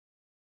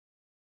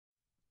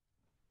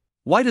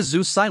Why does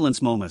Zeus silence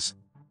Momus?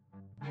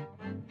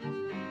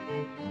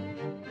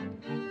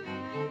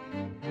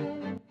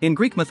 In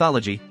Greek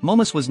mythology,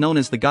 Momus was known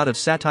as the god of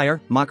satire,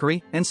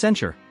 mockery, and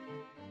censure.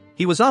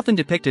 He was often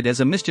depicted as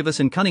a mischievous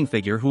and cunning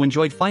figure who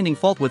enjoyed finding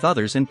fault with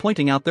others and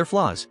pointing out their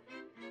flaws.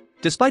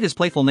 Despite his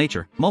playful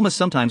nature, Momus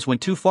sometimes went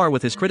too far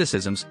with his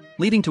criticisms,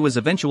 leading to his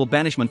eventual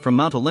banishment from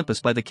Mount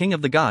Olympus by the king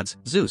of the gods,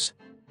 Zeus.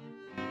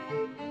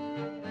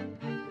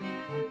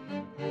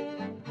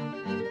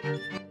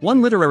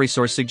 One literary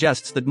source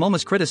suggests that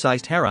Momus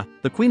criticized Hera,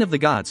 the queen of the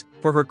gods,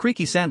 for her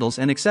creaky sandals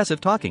and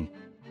excessive talking.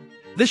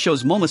 This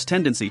shows Momus'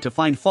 tendency to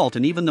find fault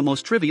in even the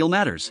most trivial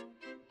matters.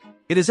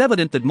 It is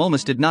evident that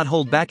Momus did not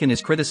hold back in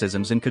his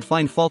criticisms and could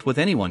find fault with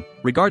anyone,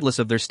 regardless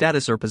of their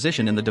status or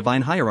position in the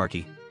divine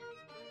hierarchy.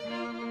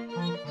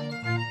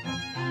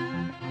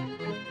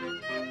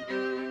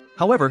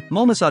 However,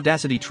 Momus'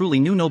 audacity truly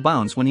knew no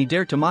bounds when he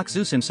dared to mock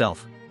Zeus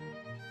himself.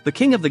 The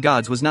king of the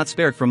gods was not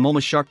spared from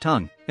Momus' sharp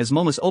tongue, as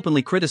Momus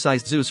openly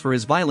criticized Zeus for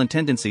his violent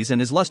tendencies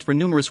and his lust for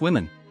numerous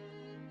women.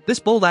 This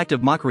bold act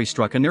of mockery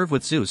struck a nerve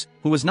with Zeus,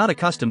 who was not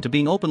accustomed to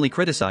being openly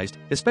criticized,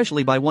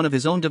 especially by one of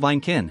his own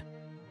divine kin.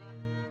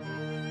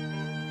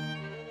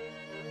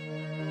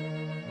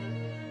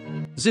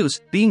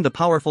 Zeus, being the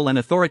powerful and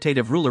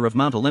authoritative ruler of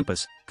Mount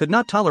Olympus, could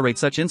not tolerate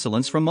such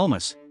insolence from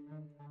Momus.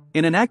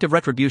 In an act of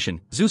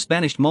retribution, Zeus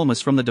banished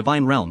Momus from the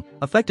divine realm,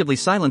 effectively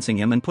silencing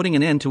him and putting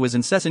an end to his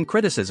incessant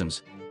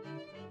criticisms.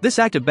 This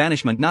act of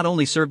banishment not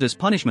only served as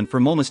punishment for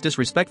Momus'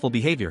 disrespectful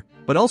behavior,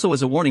 but also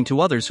as a warning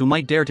to others who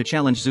might dare to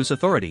challenge Zeus'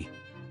 authority.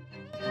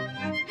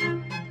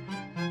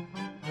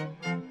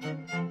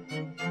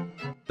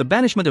 The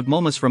banishment of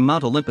Momus from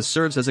Mount Olympus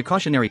serves as a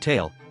cautionary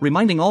tale,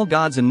 reminding all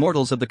gods and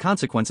mortals of the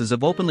consequences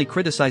of openly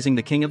criticizing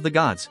the king of the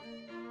gods.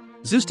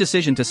 Zeus'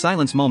 decision to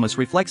silence Momus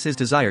reflects his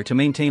desire to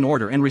maintain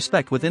order and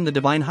respect within the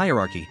divine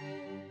hierarchy.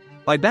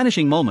 By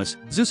banishing Momus,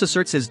 Zeus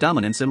asserts his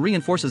dominance and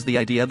reinforces the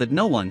idea that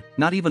no one,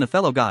 not even a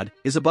fellow god,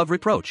 is above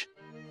reproach.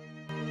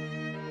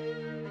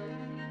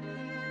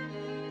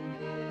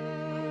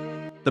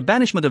 The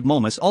banishment of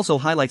Momus also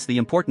highlights the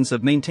importance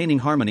of maintaining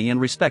harmony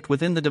and respect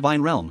within the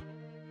divine realm.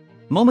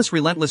 Momus'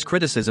 relentless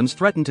criticisms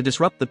threatened to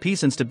disrupt the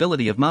peace and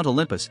stability of Mount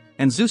Olympus,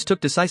 and Zeus took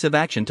decisive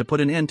action to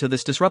put an end to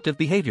this disruptive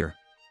behavior.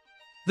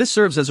 This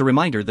serves as a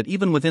reminder that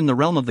even within the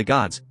realm of the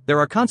gods, there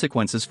are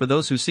consequences for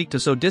those who seek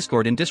to sow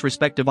discord and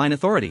disrespect divine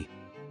authority.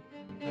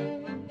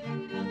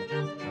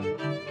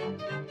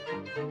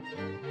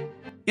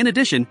 In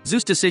addition,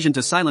 Zeus' decision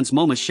to silence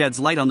Momus sheds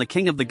light on the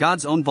king of the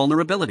gods' own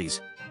vulnerabilities.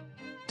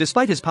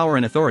 Despite his power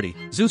and authority,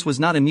 Zeus was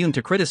not immune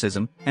to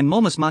criticism, and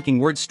Momus' mocking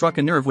words struck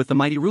a nerve with the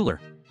mighty ruler.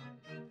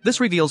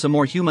 This reveals a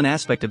more human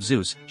aspect of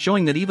Zeus,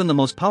 showing that even the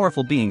most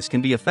powerful beings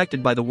can be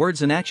affected by the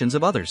words and actions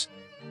of others.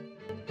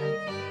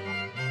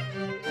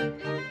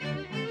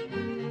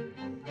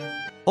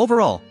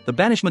 Overall, the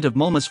banishment of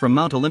Momus from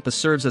Mount Olympus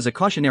serves as a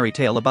cautionary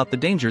tale about the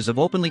dangers of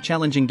openly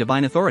challenging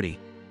divine authority.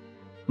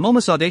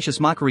 Momus' audacious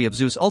mockery of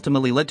Zeus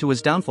ultimately led to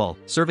his downfall,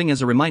 serving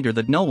as a reminder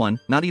that no one,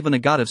 not even a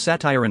god of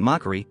satire and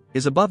mockery,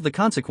 is above the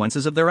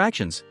consequences of their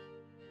actions.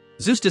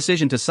 Zeus'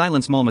 decision to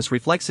silence Momus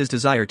reflects his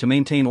desire to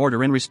maintain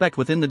order and respect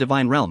within the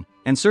divine realm,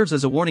 and serves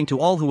as a warning to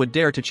all who would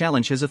dare to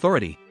challenge his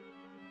authority.